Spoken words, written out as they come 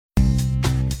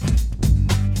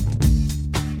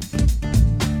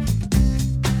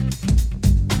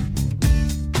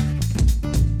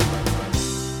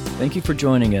Thank you for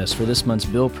joining us for this month's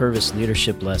Bill Purvis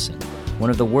Leadership Lesson.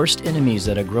 One of the worst enemies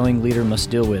that a growing leader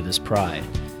must deal with is pride.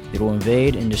 It will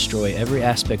invade and destroy every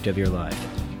aspect of your life.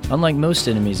 Unlike most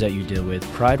enemies that you deal with,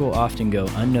 pride will often go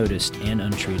unnoticed and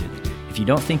untreated. If you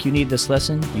don't think you need this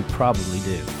lesson, you probably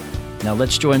do. Now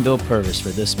let's join Bill Purvis for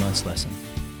this month's lesson.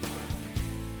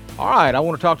 All right, I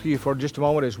want to talk to you for just a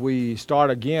moment as we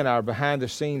start again our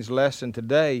behind-the-scenes lesson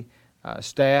today,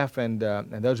 staff and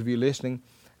those of you listening,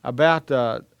 about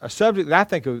a subject that I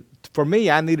think, for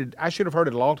me, I should have heard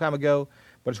it a long time ago,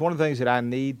 but it's one of the things that I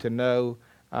need to know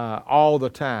all the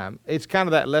time. It's kind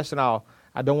of that lesson I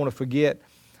don't want to forget.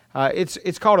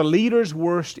 It's called a leader's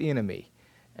worst enemy,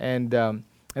 and there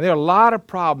are a lot of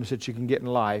problems that you can get in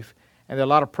life, and there are a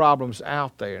lot of problems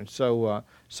out there. And so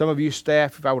some of you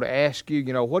staff, if I were to ask you,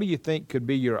 what do you think could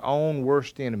be your own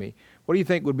worst enemy? What do you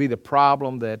think would be the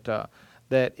problem that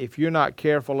if you're not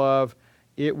careful of,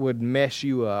 it would mess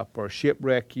you up or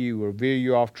shipwreck you or veer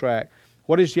you off track?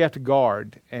 What is you have to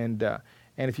guard? And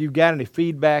if you've got any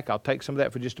feedback, I'll take some of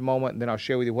that for just a moment, and then I'll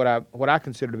share with you what I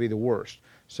consider to be the worst.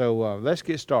 So let's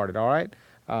get started, all right?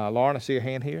 Lauren, I see a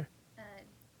hand here.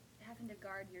 Having to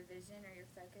guard your vision or your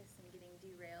focus and getting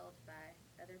derailed by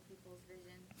other people's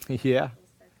vision. Yeah.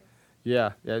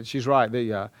 Yeah, she's right.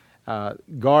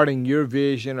 Guarding your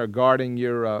vision or guarding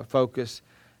your focus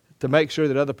to make sure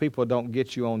that other people don't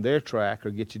get you on their track or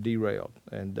get you derailed.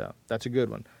 And that's a good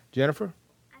one. Jennifer?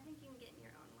 I think you can get in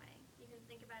your own way. You can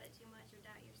think about it too much or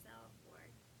doubt yourself, or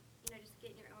just get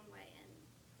in your own way and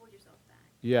hold yourself back.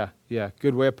 Yeah,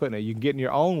 good way of putting it. You can get in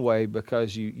your own way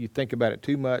because you think about it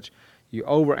too much. You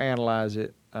overanalyze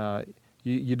it.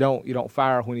 You don't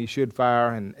fire when you should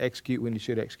fire and execute when you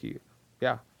should execute.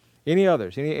 Yeah. Any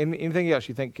others? Anything else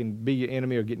you think can be your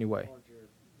enemy or get in your way?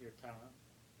 Your talent.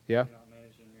 Yeah. You're not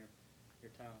managing your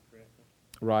talent correctly.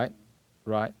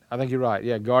 Right. I think you're right.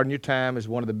 Yeah, guarding your time is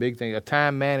one of the big things. A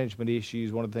time management issue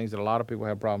is one of the things that a lot of people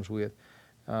have problems with.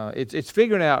 It's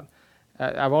figuring out,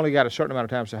 I've only got a certain amount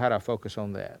of time, so how do I focus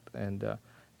on that?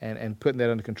 And putting that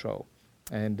under control.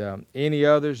 And any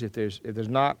others, if there's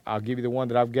not, I'll give you the one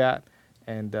that I've got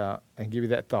and give you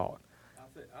that thought.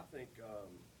 I think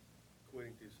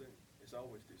quitting too soon. It's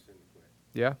always too soon to quit.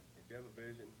 Yeah? If you have a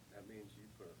vision, that means you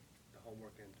put the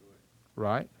homework into it.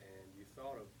 Right. And you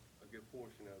thought of a good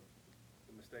portion of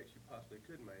the mistakes you possibly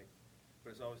could make,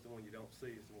 but it's always the one you don't see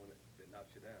is the one that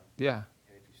knocks you down. Yeah.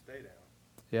 And if you stay down,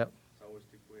 yep, it's always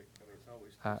too quick. I mean, it's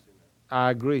always too soon.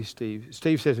 I agree, Steve.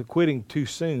 Steve says quitting too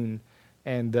soon,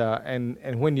 and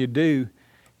when you do,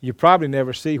 you probably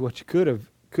never see what you could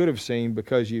have seen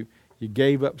because you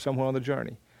gave up somewhere on the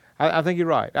journey. I think you're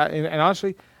right. And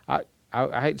honestly,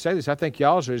 I hate to say this, I think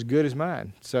y'all's are as good as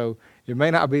mine. So it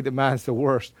may not be that mine's the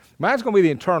worst. Mine's going to be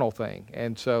the internal thing.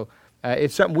 And so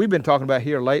it's something we've been talking about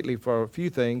here lately for a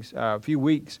few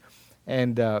weeks.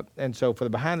 And so for the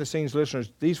behind-the-scenes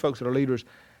listeners, these folks that are leaders,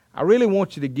 I really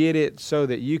want you to get it so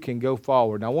that you can go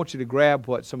forward. And I want you to grab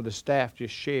what some of the staff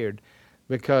just shared,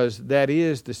 because that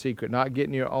is the secret, not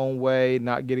getting your own way,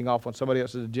 not getting off on somebody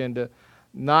else's agenda,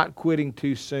 not quitting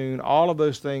too soon. All of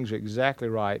those things are exactly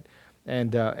right,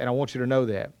 and I want you to know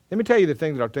that. Let me tell you the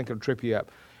thing that I think will trip you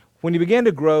up. When you begin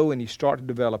to grow and you start to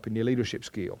develop in your leadership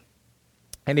skill,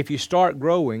 and if you start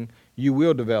growing, you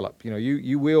will develop.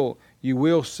 You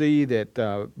will see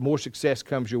that more success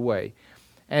comes your way.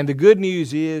 And the good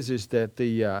news is that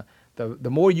the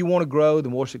more you want to grow, the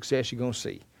more success you're going to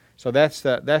see. So that's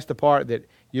the part that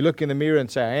you look in the mirror and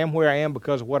say, I am where I am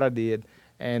because of what I did,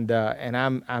 and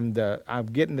I'm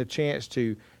getting the chance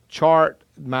to chart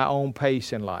my own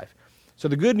pace in life. So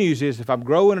the good news is if I'm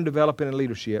growing and developing in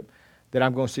leadership, that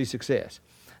I'm going to see success.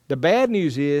 The bad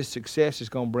news is success is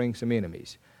going to bring some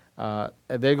enemies. There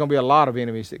are going to be a lot of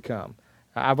enemies that come.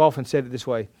 I've often said it this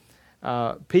way.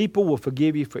 People will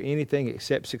forgive you for anything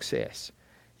except success.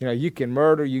 You can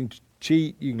murder, you can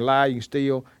cheat, you can lie, you can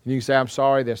steal, and you can say, I'm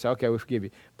sorry. They'll say, okay, we forgive you.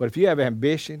 But if you have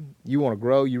ambition, you want to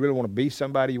grow, you really want to be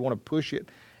somebody, you want to push it,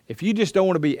 if you just don't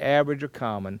want to be average or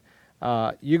common,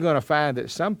 you're going to find that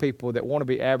some people that want to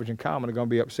be average and common are going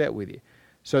to be upset with you.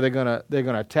 So they're going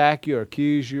to attack you or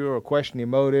accuse you or question your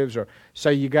motives or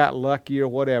say you got lucky or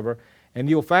whatever. And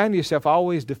you'll find yourself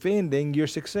always defending your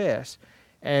success.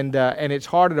 And it's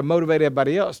harder to motivate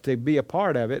everybody else to be a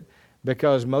part of it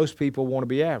because most people want to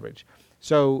be average.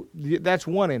 So that's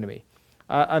one enemy.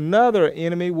 Another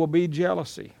enemy will be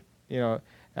jealousy.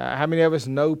 How many of us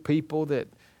know people that,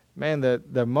 man,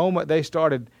 the moment they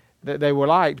started, they were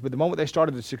liked, but the moment they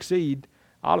started to succeed,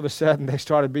 all of a sudden they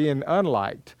started being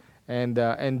unliked.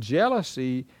 And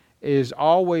jealousy is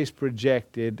always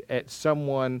projected at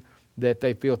someone that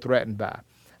they feel threatened by.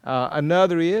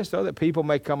 Another is, though, that people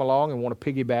may come along and want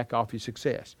to piggyback off your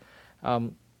success. I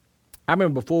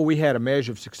remember before we had a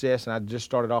measure of success, and I just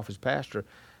started off as pastor,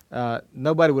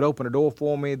 nobody would open a door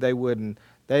for me. They didn't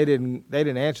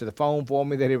answer the phone for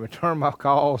me. They didn't return my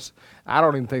calls. I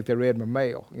don't even think they read my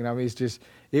mail. You know, I mean,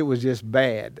 it was just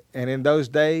bad. And in those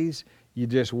days, you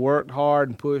just worked hard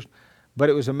and pushed. But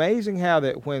it was amazing how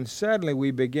that when suddenly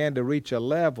we began to reach a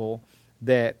level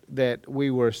that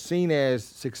we were seen as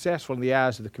successful in the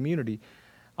eyes of the community,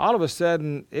 all of a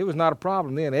sudden it was not a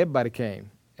problem then. Everybody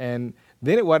came. And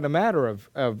then it wasn't a matter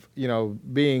of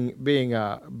being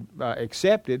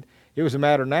accepted. It was a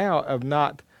matter now of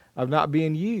not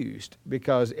being used,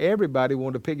 because everybody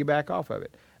wanted to piggyback off of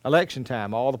it. Election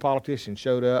time, all the politicians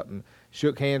showed up and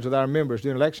shook hands with our members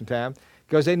during election time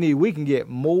because they knew we can get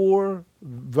more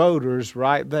voters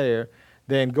right there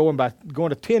than going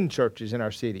to 10 churches in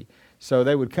our city. So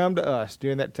they would come to us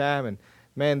during that time, and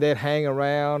man, they'd hang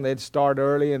around. They'd start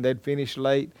early and they'd finish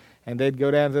late, and they'd go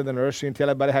down to the nursery and tell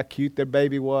everybody how cute their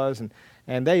baby was,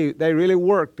 and they really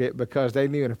worked it because they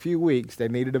knew in a few weeks they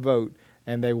needed a vote,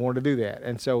 and they wanted to do that.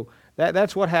 And so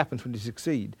that's what happens when you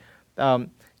succeed.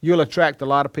 You'll attract a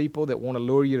lot of people that want to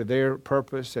lure you to their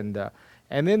purpose, and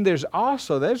then there's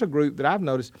a group that I've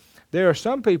noticed. There are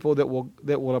some people that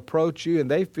will approach you,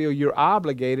 and they feel you're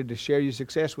obligated to share your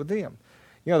success with them.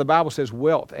 You know, the Bible says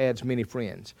wealth adds many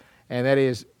friends, and that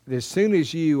is, as soon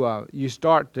as you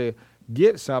start to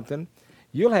get something,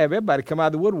 you'll have everybody come out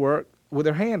of the woodwork with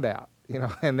their hand out, you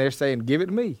know, and they're saying, "Give it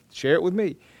to me, share it with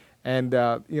me." And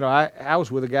I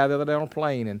was with a guy the other day on a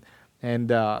plane,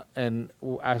 and I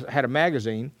had a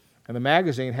magazine, and the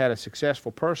magazine had a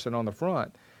successful person on the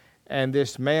front, and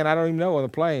this man I don't even know on the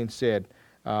plane said,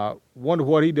 "Wonder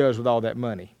what he does with all that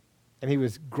money," and he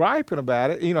was griping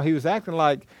about it. You know, he was acting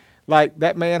like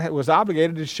that man was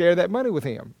obligated to share that money with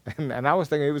him, and I was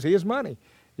thinking it was his money.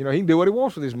 You know, he can do what he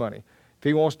wants with his money. If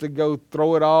he wants to go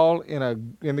throw it all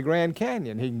in the Grand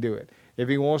Canyon, he can do it. If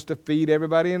he wants to feed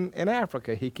everybody in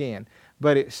Africa, he can.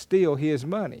 But it's still his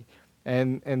money.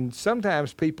 And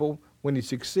sometimes people, when you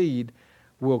succeed,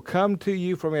 will come to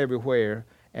you from everywhere,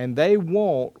 and they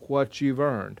want what you've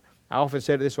earned. I often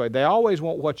said it this way: they always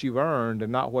want what you've earned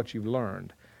and not what you've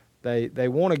learned. They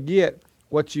want to get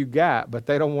what you got, but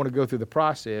they don't want to go through the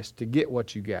process to get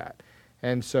what you got.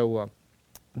 And so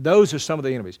those are some of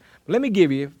the enemies. But let me give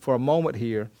you, for a moment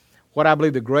here, what I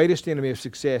believe the greatest enemy of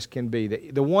success can be,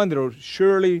 the one that will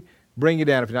surely bring you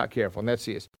down if you're not careful, and that's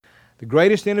this. The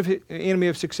greatest enemy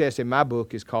of success in my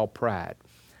book is called pride.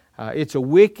 It's a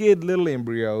wicked little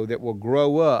embryo that will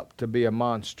grow up to be a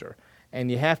monster, and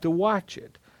you have to watch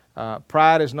it.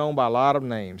 Pride is known by a lot of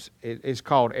names. It's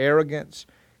called arrogance,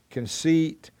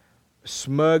 conceit,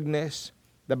 smugness.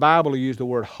 The Bible will use the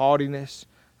word haughtiness,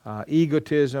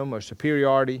 egotism, or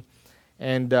superiority,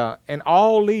 and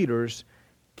all leaders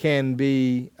can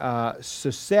be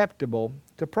susceptible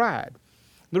to pride.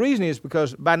 The reason is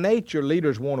because by nature,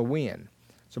 leaders want to win.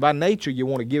 So by nature, you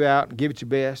want to give out and give it your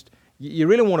best. You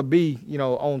really want to be,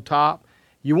 on top.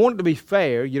 You want it to be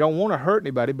fair. You don't want to hurt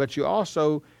anybody, but you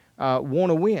also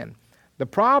want to win. The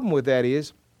problem with that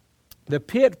is, the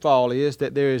pitfall is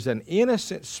that there is an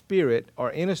innocent spirit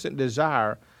or innocent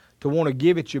desire to want to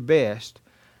give it your best.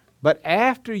 But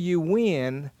after you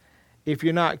win, if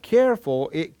you're not careful,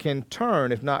 it can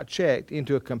turn, if not checked,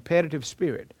 into a competitive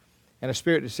spirit, and a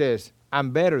spirit that says,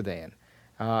 "I'm better than."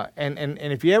 And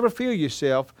if you ever feel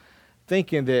yourself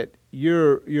thinking that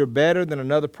you're better than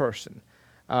another person,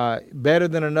 better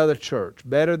than another church,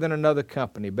 better than another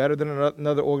company, better than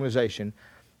another organization,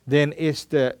 then it's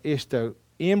the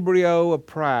embryo of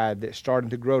pride that's starting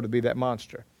to grow to be that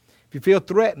monster. If you feel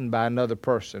threatened by another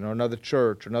person or another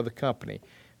church or another company,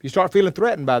 if you start feeling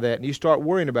threatened by that and you start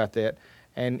worrying about that,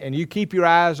 and you keep your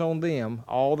eyes on them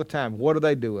all the time, what are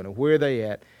they doing and where are they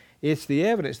at? It's the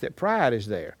evidence that pride is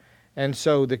there. And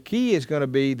so the key is going to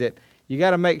be that you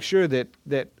got to make sure that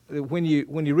when you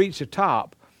reach the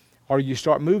top, or you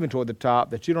start moving toward the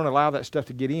top, that you don't allow that stuff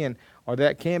to get in, or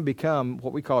that can become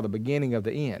what we call the beginning of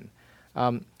the end.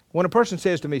 When a person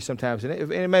says to me sometimes, and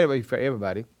it may not be for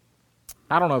everybody,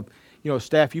 I don't know,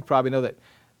 staff, you probably know that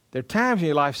there are times in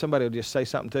your life somebody will just say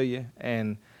something to you,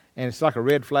 and it's like a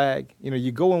red flag.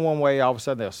 You go in one way, all of a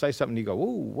sudden they'll say something, and you go,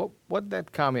 "Ooh, what did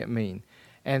that comment mean?"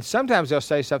 And sometimes they'll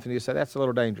say something, and you say, "That's a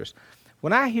little dangerous."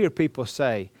 When I hear people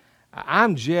say,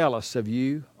 "I'm jealous of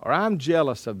you," or "I'm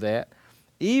jealous of that,"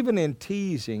 even in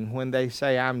teasing, when they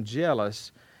say "I'm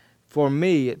jealous," for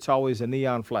me, it's always a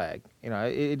neon flag.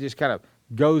 It just kind of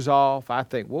goes off. I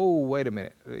think, "Whoa, wait a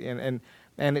minute,"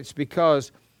 and it's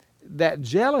because that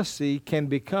jealousy can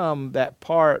become that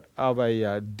part of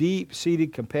a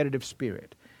deep-seated competitive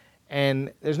spirit,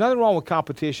 And there's nothing wrong with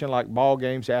competition like ball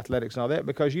games, athletics, and all that,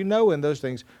 because you know in those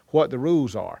things what the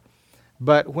rules are.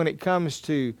 But when it comes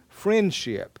to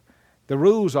friendship, the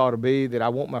rules ought to be that I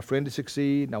want my friend to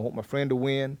succeed and I want my friend to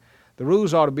win. The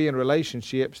rules ought to be in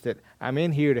relationships that I'm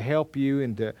in here to help you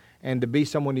and to be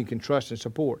someone you can trust and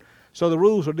support. So the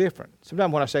rules are different.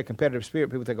 Sometimes when I say competitive spirit,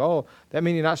 people think, oh, that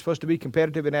means you're not supposed to be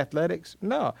competitive in athletics?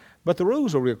 No, but the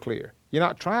rules are real clear. You're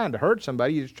not trying to hurt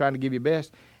somebody. You're just trying to give your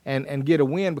best and get a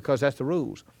win because that's the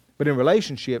rules. But in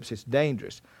relationships, it's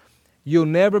dangerous. You'll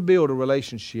never build a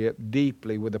relationship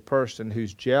deeply with a person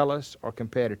who's jealous or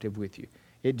competitive with you.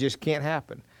 It just can't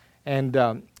happen.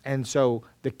 And so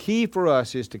the key for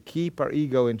us is to keep our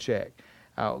ego in check.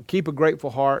 Keep a grateful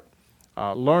heart.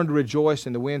 Learn to rejoice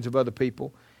in the wins of other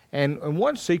people. And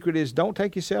one secret is don't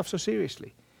take yourself so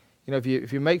seriously. You know,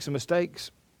 if you make some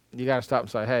mistakes, you got to stop and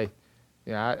say, hey,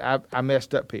 you know, I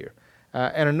messed up here.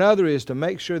 And another is to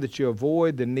make sure that you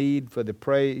avoid the need for the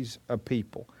praise of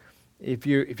people. If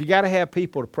you got to have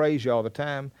people to praise you all the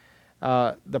time,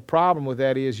 the problem with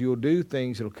that is you'll do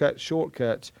things that'll cut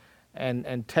shortcuts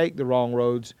and take the wrong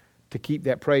roads to keep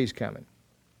that praise coming.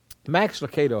 Max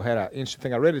Lucado had an interesting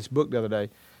thing. I read his book the other day.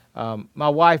 My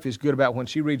wife is good about when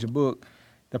she reads a book.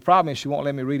 The problem is she won't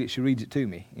let me read it. She reads it to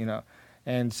me, you know.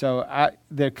 And so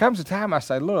there comes a time I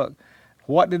say, look,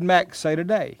 what did Max say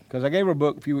today? Because I gave her a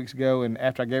book a few weeks ago, and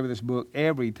after I gave her this book,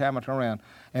 every time I turn around,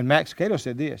 and Max Lucado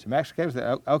said this. And Max Lucado said,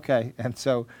 oh, okay. And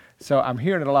so I'm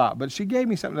hearing it a lot. But she gave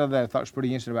me something the other day I thought was pretty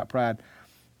interesting about pride.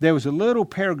 There was a little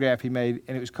paragraph he made,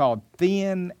 and it was called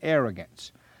Thin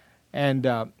Arrogance. And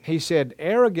he said,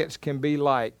 arrogance can be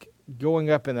like going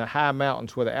up in the high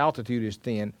mountains where the altitude is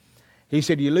thin. He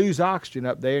said, you lose oxygen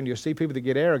up there, and you'll see people that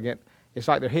get arrogant. It's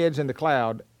like their head's in the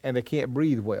cloud, and they can't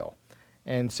breathe well.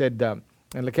 And said,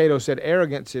 and Lucado said,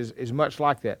 arrogance is much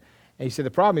like that. And he said,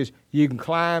 the problem is you can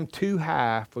climb too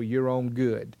high for your own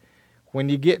good. When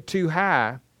you get too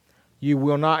high, you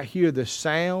will not hear the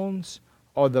sounds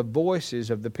or the voices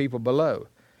of the people below.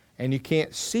 And you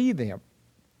can't see them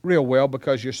real well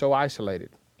because you're so isolated.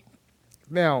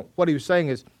 Now, what he was saying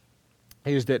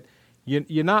is that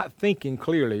you're not thinking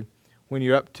clearly when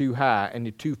you're up too high and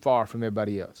you're too far from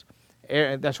everybody else.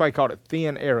 That's why he called it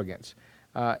thin arrogance.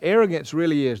 Arrogance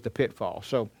really is the pitfall.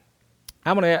 So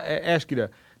I'm going to ask you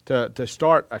to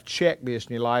start a checklist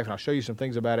in your life, and I'll show you some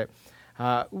things about it.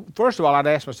 First of all, I'd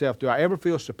ask myself, do I ever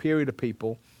feel superior to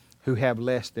people who have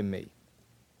less than me?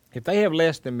 If they have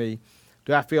less than me,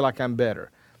 do I feel like I'm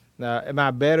better? Am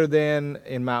I better than,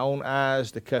 in my own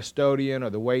eyes, the custodian or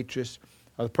the waitress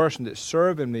or the person that's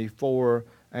serving me for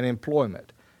an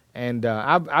employment? And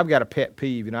I've got a pet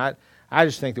peeve. You know, I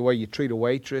just think the way you treat a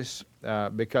waitress,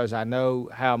 because I know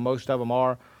how most of them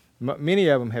are. Many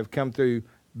of them have come through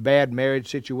bad marriage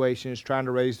situations, trying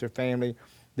to raise their family.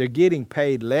 They're getting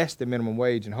paid less than minimum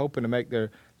wage and hoping to make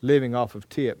their living off of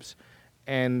tips.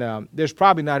 And there's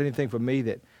probably not anything for me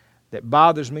that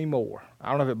bothers me more. I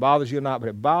don't know if it bothers you or not, but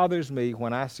it bothers me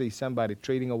when I see somebody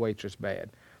treating a waitress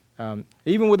bad.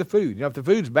 Even with the food. You know, if the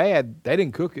food's bad, they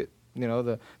didn't cook it. You know,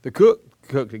 the cook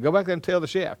cooked it. Go back there and tell the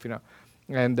chef, you know.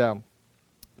 And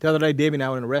the other day, Debbie and I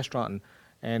were in a restaurant,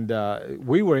 and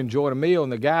we were enjoying a meal,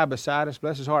 and the guy beside us,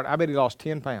 bless his heart, I bet he lost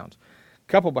 10 pounds.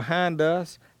 A couple behind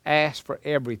us asked for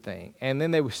everything, and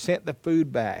then they sent the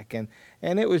food back, and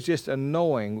it was just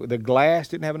annoying. The glass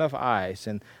didn't have enough ice,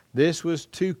 and this was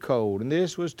too cold, and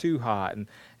this was too hot,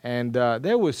 and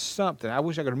there was something, I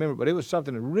wish I could remember, but it was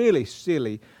something really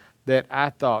silly that I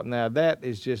thought, now that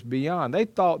is just beyond. They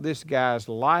thought this guy's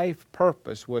life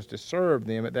purpose was to serve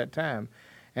them at that time.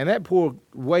 And that poor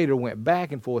waiter went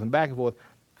back and forth and back and forth.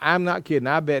 I'm not kidding.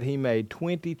 I bet he made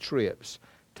 20 trips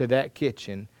to that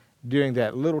kitchen during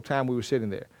that little time we were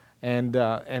sitting there. And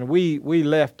we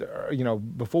left, you know,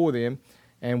 before them,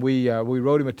 and we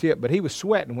wrote him a tip. But he was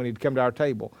sweating when he'd come to our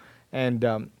table. And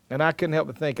I couldn't help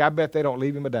but think, I bet they don't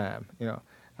leave him a dime, you know.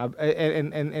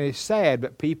 And it's sad,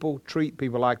 but people treat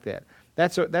people like that.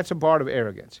 That's a part of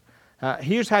arrogance.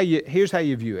 Here's how you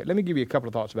view it. Let me give you a couple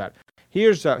of thoughts about it.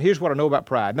 Here's what I know about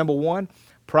pride. Number one,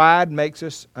 pride makes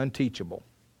us unteachable.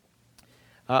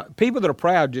 People that are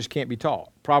proud just can't be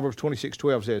taught. Proverbs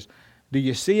 26:12 says, "Do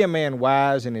you see a man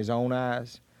wise in his own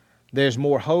eyes? There's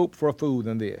more hope for a fool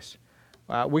than this."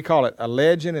 We call it a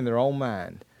legend in their own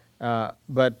mind.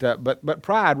 But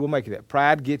pride will make you that.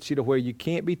 Pride gets you to where you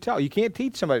can't be taught. You can't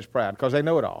teach somebody that's proud because they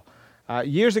know it all.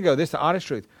 Years ago, this is the honest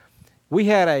truth. We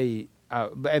had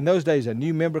in those days, a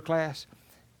new member class,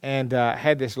 and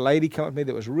had this lady come up to me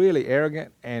that was really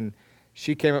arrogant, and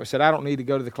she came up and said, "I don't need to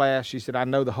go to the class." She said, "I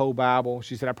know the whole Bible."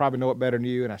 She said, "I probably know it better than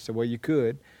you." And I said, "Well, you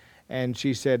could." And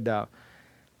she said, "I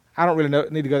don't really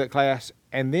need to go to that class."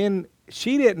 And then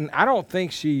she didn't, I don't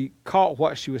think she caught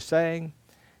what she was saying.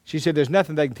 She said, there's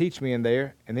nothing they can teach me in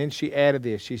there. And then she added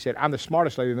this. She said, I'm the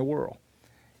smartest lady in the world.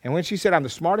 And when she said, I'm the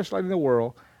smartest lady in the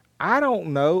world, I don't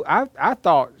know. I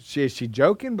thought, is she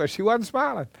joking? But she wasn't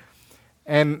smiling.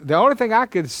 And the only thing I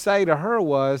could say to her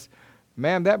was,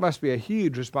 ma'am, that must be a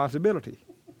huge responsibility.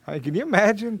 I mean, can you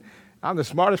imagine? I'm the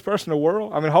smartest person in the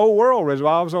world. I mean, the whole world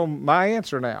revolves on my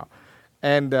answer now.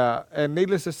 And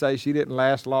needless to say, she didn't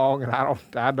last long, and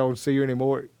I don't see her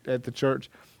anymore at the church.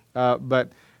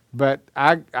 But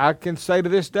I can say to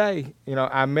this day,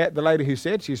 I met the lady who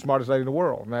said she's the smartest lady in the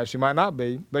world. Now, she might not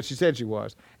be, but she said she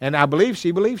was. And I believe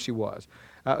she believed she was.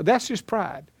 That's just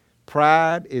pride.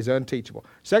 Pride is unteachable.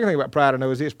 Second thing about pride I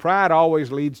know is this: pride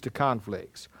always leads to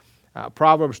conflicts.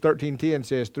 Proverbs 13:10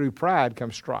 says, through pride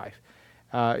comes strife.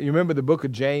 You remember the book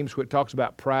of James, where it talks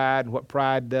about pride and what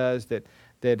pride does,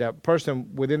 that a person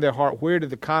within their heart, where do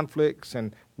the conflicts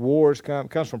and wars come?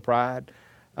 It comes from pride.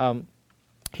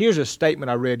 Here's a statement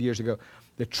I read years ago.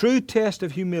 The true test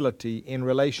of humility in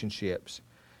relationships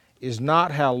is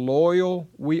not how loyal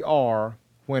we are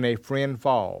when a friend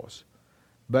falls,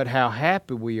 but how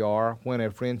happy we are when a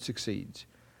friend succeeds.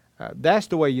 That's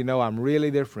the way you know I'm really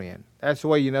their friend. That's the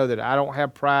way you know that I don't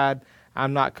have pride.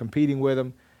 I'm not competing with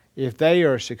them. If they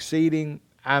are succeeding,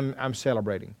 I'm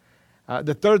celebrating.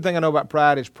 The third thing I know about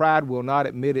pride is pride will not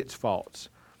admit its faults.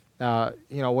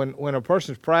 When a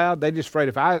person's proud, they're just afraid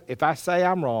if I say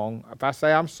I'm wrong, if I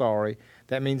say I'm sorry,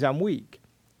 that means I'm weak.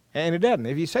 And it doesn't.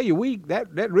 If you say you're weak,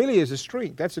 that really is a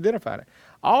strength. That's identifying it.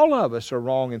 All of us are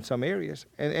wrong in some areas,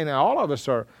 and all of us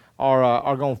are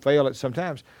going to fail at some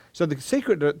times. So the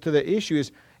secret to the issue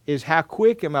is how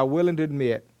quick am I willing to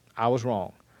admit I was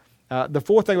wrong. The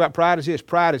fourth thing about pride is this: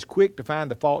 pride is quick to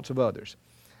find the faults of others.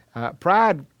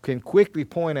 Pride can quickly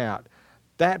point out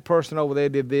that person over there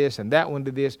did this and that one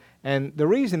did this, and the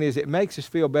reason is it makes us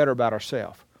feel better about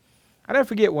ourselves. I never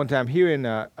forget one time hearing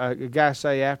a guy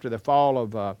say after the fall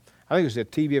of, I think it was the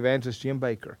TV evangelist Jim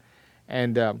Bakker,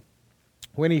 and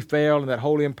when he fell and that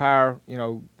whole empire,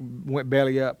 went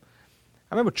belly up.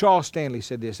 I remember Charles Stanley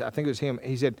said this. I think it was him.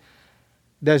 He said,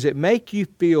 does it make you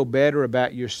feel better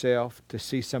about yourself to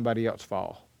see somebody else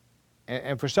fall?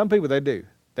 And for some people, they do.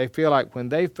 They feel like when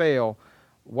they fail,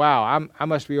 wow, I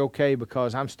must be okay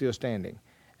because I'm still standing.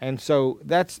 And so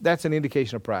that's an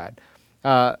indication of pride.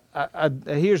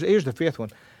 Here's the fifth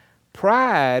one.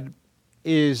 Pride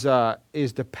is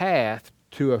the path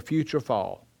to a future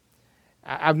fall.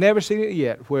 I've never seen it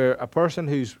yet where a person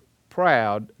who's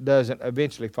proud doesn't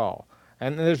eventually fall.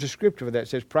 And there's a scripture for that. It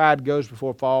says, pride goes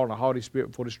before fall and a haughty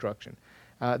spirit before destruction.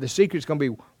 The secret's going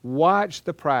to be watch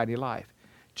the pride in your life.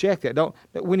 Check that.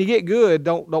 When you get good,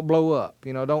 don't blow up.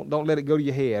 Don't let it go to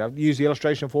your head. I've used the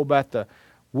illustration before about the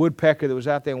woodpecker that was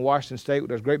out there in Washington State with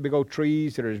those great big old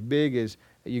trees that are as big as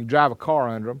you can drive a car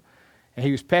under them. And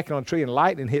he was pecking on a tree, and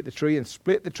lightning hit the tree and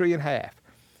split the tree in half.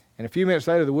 And a few minutes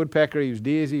later, the woodpecker, he was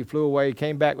dizzy, he flew away, he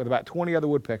came back with about 20 other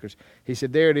woodpeckers. He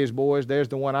said, there it is, boys, there's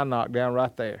the one I knocked down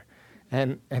right there.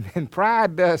 And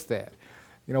pride does that.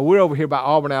 We're over here by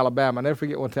Auburn, Alabama. I'll never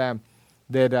forget one time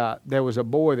that there was a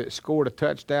boy that scored a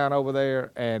touchdown over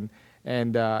there, and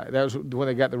that was when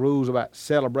they got the rules about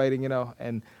celebrating,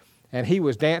 and he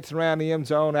was dancing around the end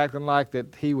zone acting like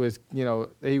that he was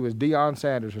Deion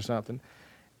Sanders or something.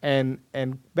 And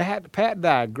Pat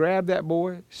Dye grabbed that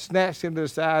boy, snatched him to the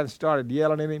side, and started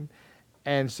yelling at him.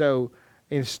 And so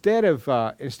instead of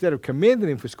commending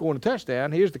him for scoring a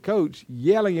touchdown, here's the coach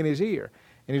yelling in his ear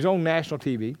in his own national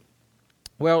TV.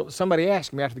 Well, somebody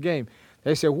asked me after the game.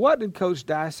 They said, what did Coach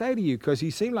Dye say to you? Because he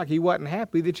seemed like he wasn't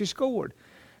happy that you scored.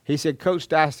 He said, Coach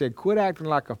Dye said, quit acting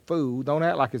like a fool. Don't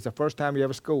act like it's the first time you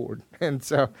ever scored. And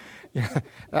so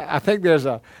I think there's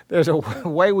a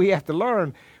way we have to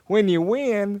learn. When you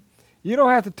win, you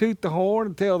don't have to toot the horn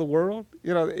and tell the world.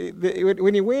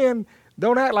 When you win,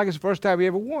 don't act like it's the first time you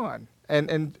ever won.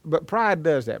 But pride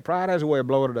does that. Pride has a way of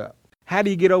blowing it up. How do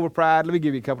you get over pride? Let me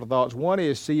give you a couple of thoughts. One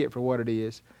is see it for what it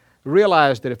is.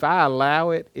 Realize that if I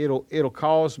allow it, it'll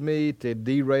cause me to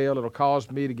derail. It'll cause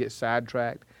me to get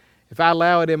sidetracked. If I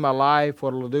allow it in my life,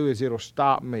 what it'll do is it'll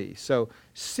stop me. So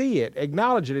see it.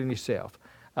 Acknowledge it in yourself.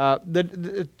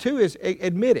 The two is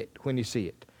admit it when you see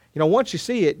it. Once you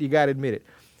see it, you got to admit it.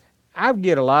 I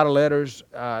get a lot of letters.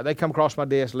 They come across my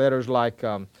desk, letters like,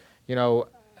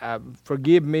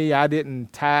 forgive me, I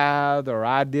didn't tithe, or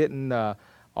I didn't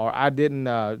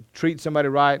treat somebody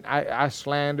right. I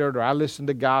slandered, or I listened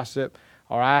to gossip,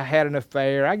 or I had an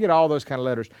affair. I get all those kind of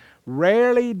letters.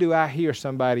 Rarely do I hear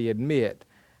somebody admit,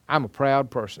 I'm a proud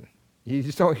person. You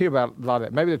just don't hear about a lot of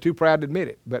that. Maybe they're too proud to admit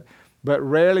it, but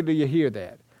rarely do you hear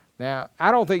that. Now, I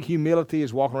don't think humility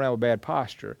is walking around with bad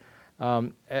posture.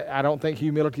 I don't think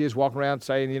humility is walking around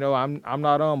saying, I'm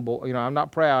not humble, I'm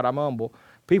not proud, I'm humble.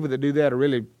 People that do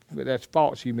that that's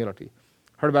false humility.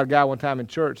 Heard about a guy one time in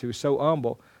church who was so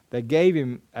humble, they gave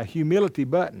him a humility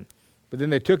button, but then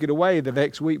they took it away the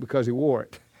next week because he wore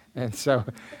it. And so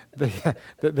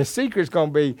the secret's going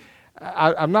to be,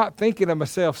 I'm not thinking of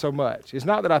myself so much. It's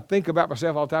not that I think about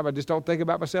myself all the time. I just don't think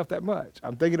about myself that much.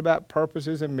 I'm thinking about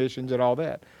purposes and missions and all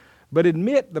that. But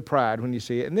admit the pride when you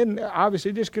see it, and then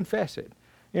obviously just confess it.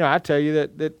 I tell you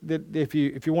that if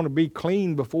you want to be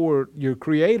clean before your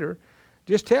Creator,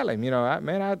 just tell Him,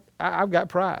 I've got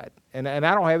pride, and I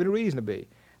don't have any reason to be.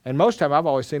 And most of the time, I've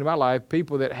always seen in my life,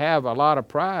 people that have a lot of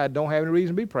pride don't have any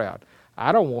reason to be proud.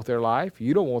 I don't want their life.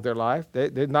 You don't want their life.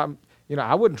 They're not.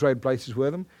 I wouldn't trade places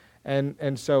with them.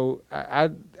 And so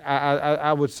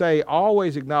I would say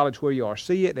always acknowledge where you are.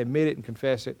 See it, admit it, and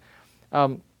confess it.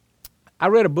 I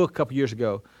read a book a couple years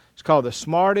ago. It's called The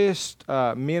Smartest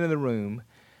Men in the Room.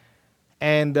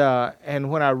 And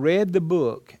when I read the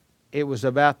book, it was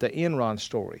about the Enron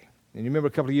story. And you remember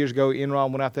a couple of years ago,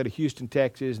 Enron went out there to Houston,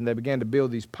 Texas, and they began to build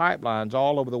these pipelines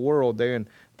all over the world there in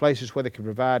places where they could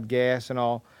provide gas and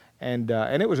all. And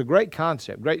it was a great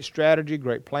concept, great strategy,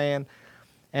 great plan.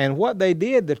 And what they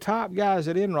did, the top guys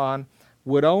at Enron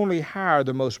would only hire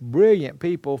the most brilliant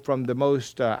people from the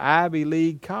most Ivy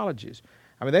League colleges.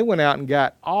 I mean, they went out and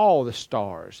got all the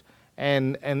stars.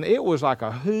 And it was like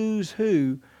a who's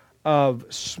who of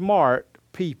smart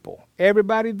people.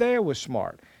 Everybody there was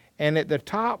smart. And at the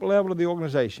top level of the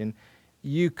organization,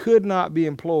 you could not be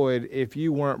employed if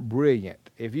you weren't brilliant.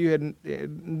 If you had,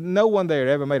 no one there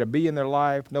ever made a B in their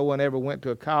life. No one ever went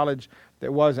to a college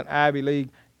that wasn't Ivy League.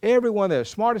 Everyone there,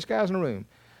 smartest guys in the room.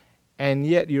 And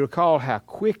yet you recall how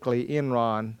quickly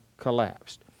Enron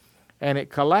collapsed. And it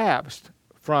collapsed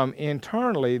from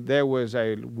internally, there was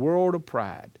a world of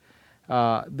pride.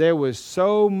 There was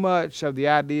so much of the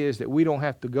ideas that we don't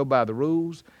have to go by the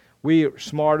rules. We are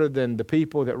smarter than the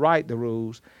people that write the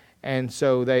rules. And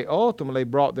so they ultimately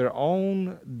brought their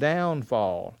own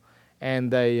downfall.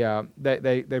 And they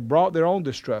brought their own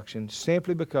destruction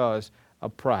simply because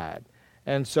of pride.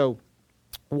 And so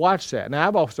watch that. Now,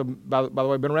 I've also, by the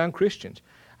way, been around Christians.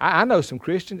 I know some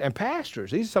Christians and pastors.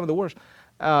 These are some of the worst.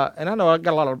 And I know I've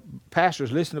got a lot of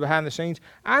pastors listening behind the scenes.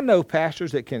 I know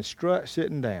pastors that can strut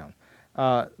sitting down.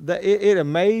 It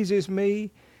amazes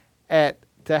me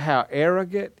to how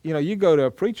arrogant. You go to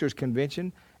a preacher's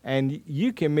convention, and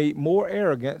you can meet more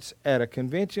arrogance at a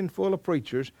convention full of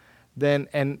preachers than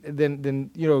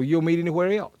you'll meet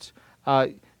anywhere else.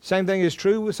 Same thing is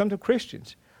true with some of the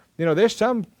Christians. There's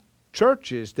some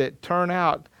churches that turn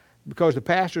out because the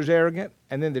pastor's arrogant,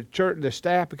 and then the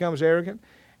staff becomes arrogant,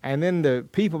 and then the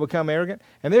people become arrogant.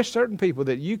 And there's certain people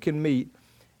that you can meet,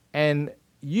 and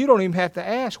you don't even have to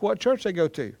ask what church they go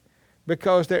to,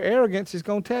 because their arrogance is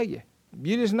going to tell you.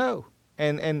 You just know.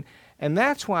 And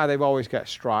that's why they've always got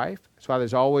strife. That's why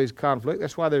there's always conflict.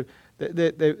 That's why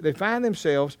they find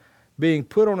themselves being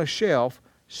put on a shelf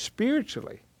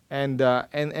spiritually. And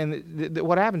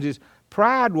what happens is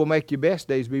pride will make your best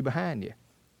days be behind you.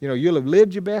 You'll have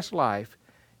lived your best life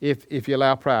if you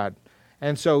allow pride.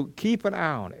 And so keep an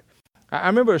eye on it. I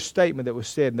remember a statement that was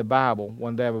said in the Bible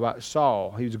one day about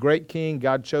Saul. He was a great king.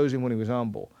 God chose him when he was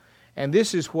humble. And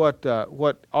this is what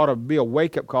ought to be a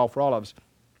wake-up call for all of us.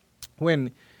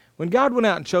 When God went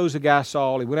out and chose the guy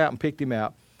Saul, He went out and picked him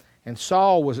out. And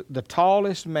Saul was the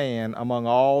tallest man among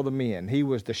all the men. He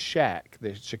was the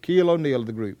Shaquille O'Neal of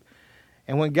the group.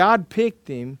 And when God picked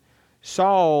him,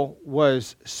 Saul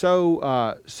was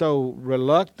so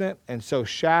reluctant and so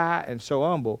shy and so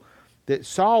humble that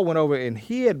Saul went over and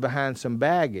hid behind some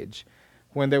baggage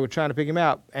when they were trying to pick him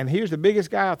out. And here's the biggest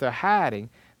guy out there hiding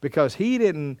because he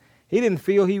didn't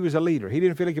feel he was a leader. He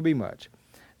didn't feel he could be much.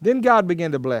 Then God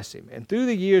began to bless him. And through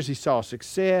the years, he saw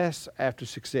success after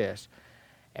success.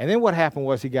 And then what happened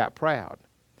was he got proud.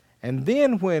 And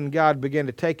then when God began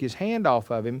to take His hand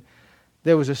off of him,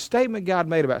 there was a statement God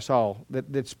made about Saul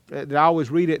that I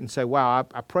always read it and say, wow,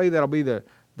 I pray that'll be the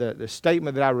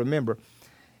statement that I remember.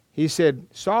 He said,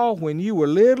 Saul, when you were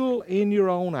little in your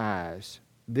own eyes,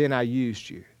 then I used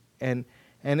you. And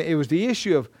it was the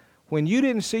issue of when you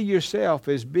didn't see yourself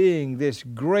as being this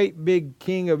great big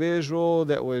king of Israel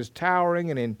that was towering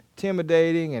and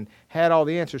intimidating and had all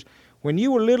the answers. When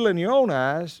you were little in your own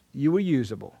eyes, you were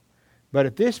usable. But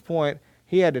at this point,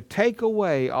 he had to take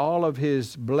away all of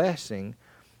his blessing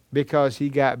because he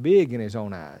got big in his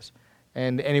own eyes.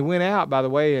 And he went out, by the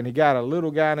way, and he got a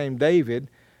little guy named David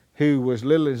who was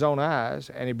little in his own eyes,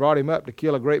 and he brought him up to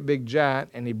kill a great big giant,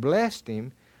 and he blessed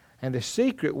him. And the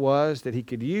secret was that he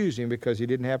could use him because he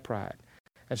didn't have pride.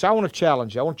 And so I want to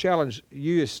challenge you. I want to challenge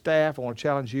you as staff. I want to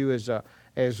challenge you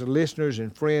as listeners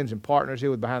and friends and partners here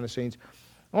with Behind the Scenes.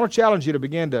 I want to challenge you to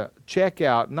begin to check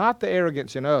out not the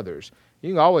arrogance in others. You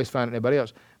can always find it in anybody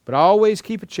else. But always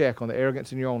keep a check on the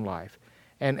arrogance in your own life.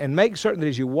 And make certain that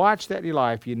as you watch that in your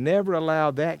life, you never allow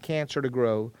that cancer to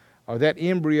grow or that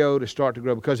embryo to start to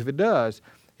grow. Because if it does,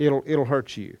 it'll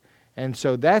hurt you. And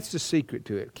so that's the secret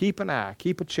to it. Keep an eye,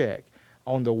 keep a check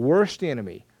on the worst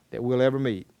enemy that we'll ever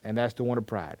meet, and that's the one of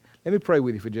pride. Let me pray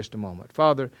with you for just a moment.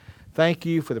 Father, thank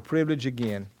you for the privilege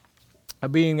again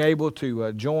of being able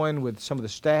to join with some of the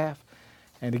staff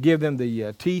and to give them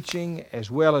the teaching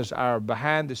as well as our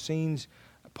behind-the-scenes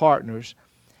partners,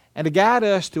 and to guide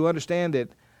us to understand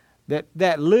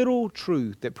that little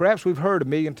truth that perhaps we've heard a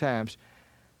million times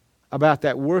about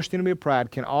that worst enemy of pride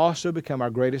can also become our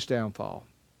greatest downfall.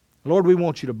 Lord, we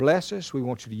want you to bless us. We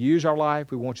want you to use our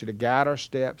life. We want you to guide our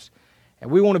steps. And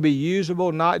we want to be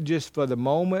usable not just for the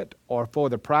moment or for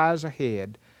the prize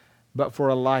ahead, but for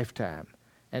a lifetime.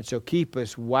 And so keep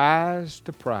us wise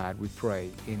to pride, we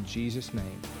pray. In Jesus'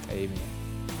 name, amen.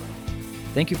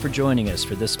 Thank you for joining us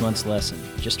for this month's lesson.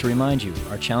 Just to remind you,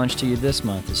 our challenge to you this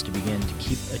month is to begin to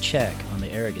keep a check on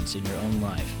the arrogance in your own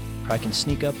life. Pride can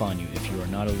sneak up on you if you are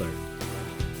not alert.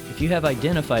 If you have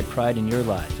identified pride in your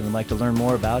life and would like to learn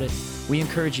more about it, we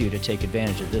encourage you to take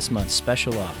advantage of this month's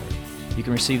special offer. You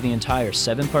can receive the entire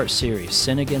 7-part series,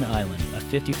 Sin Again Island, a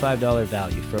 $55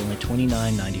 value for only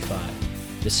 $29.95.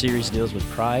 This series deals with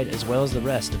pride as well as the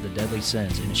rest of the deadly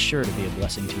sins and is sure to be a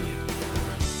blessing to you.